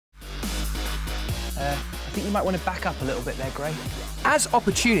think you might want to back up a little bit there, Gray. As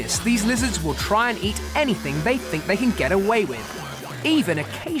opportunists, these lizards will try and eat anything they think they can get away with, even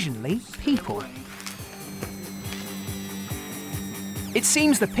occasionally people. It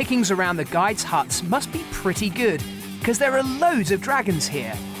seems the pickings around the guides' huts must be pretty good, because there are loads of dragons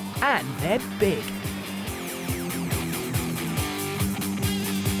here, and they're big.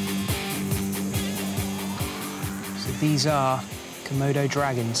 So these are Komodo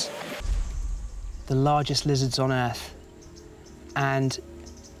dragons, the largest lizards on Earth, and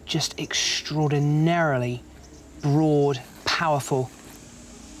just extraordinarily broad, powerful.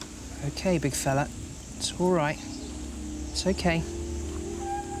 Okay, big fella, it's all right. It's okay.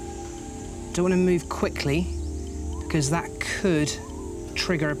 Don't want to move quickly, because that could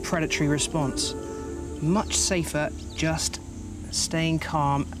trigger a predatory response. Much safer just staying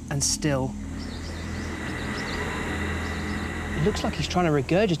calm and still. It looks like he's trying to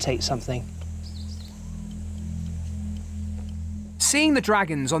regurgitate something. Seeing the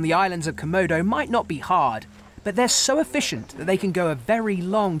dragons on the islands of Komodo might not be hard, but they're so efficient that they can go a very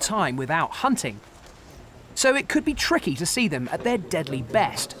long time without hunting. So it could be tricky to see them at their deadly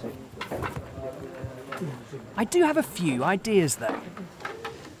best. I do have a few ideas, though.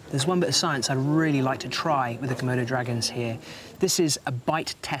 There's one bit of science I'd really like to try with the Komodo dragons here. This is a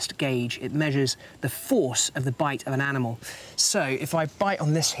bite test gauge. It measures the force of the bite of an animal. So if I bite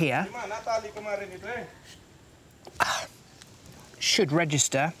on this here, should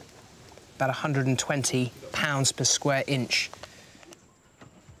register about 120 pounds per square inch.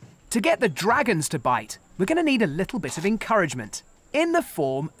 To get the dragons to bite, we're going to need a little bit of encouragement in the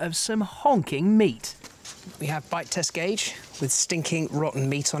form of some honking meat. We have bite test gauge with stinking rotten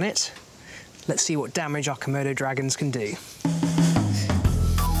meat on it. Let's see what damage our Komodo dragons can do.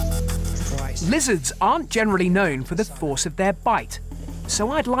 Right. Lizards aren't generally known for the force of their bite,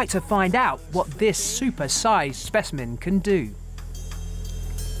 so I'd like to find out what this super-sized specimen can do.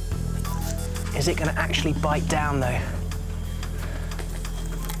 Is it going to actually bite down, though?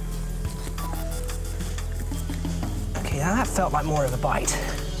 Okay, now that felt like more of a bite.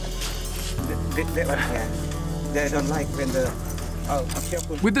 They don't like when the...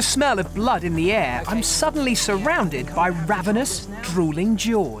 With the smell of blood in the air, I'm suddenly surrounded by ravenous, drooling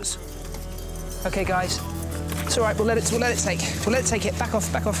jaws. Okay, guys, it's all right. We'll let it take it. Back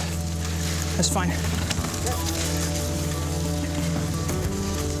off, back off. That's fine.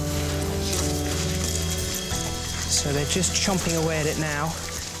 So they're just chomping away at it now.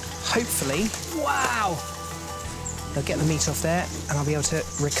 Hopefully, wow! They'll get the meat off there, and I'll be able to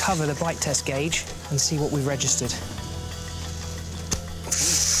recover the bite test gauge and see what we've registered.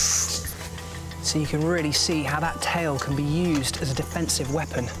 So you can really see how that tail can be used as a defensive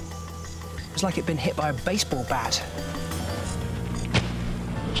weapon. It's like it'd been hit by a baseball bat.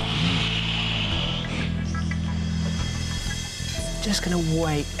 Just gonna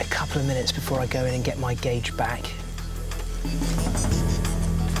wait a couple of minutes before I go in and get my gauge back.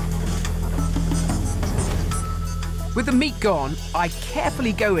 With the meat gone, I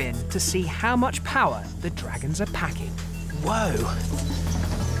carefully go in to see how much power the dragons are packing. Whoa!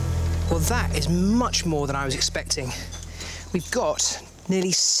 Well, that is much more than I was expecting. We've got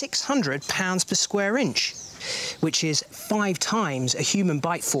nearly 600 pounds per square inch, which is 5 times a human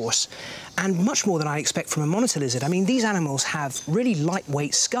bite force, and much more than I expect from a monitor lizard. I mean, these animals have really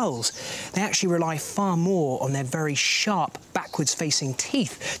lightweight skulls. They actually rely far more on their very sharp, backwards-facing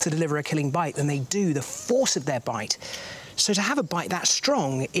teeth to deliver a killing bite than they do the force of their bite. So to have a bite that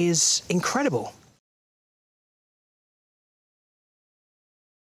strong is incredible.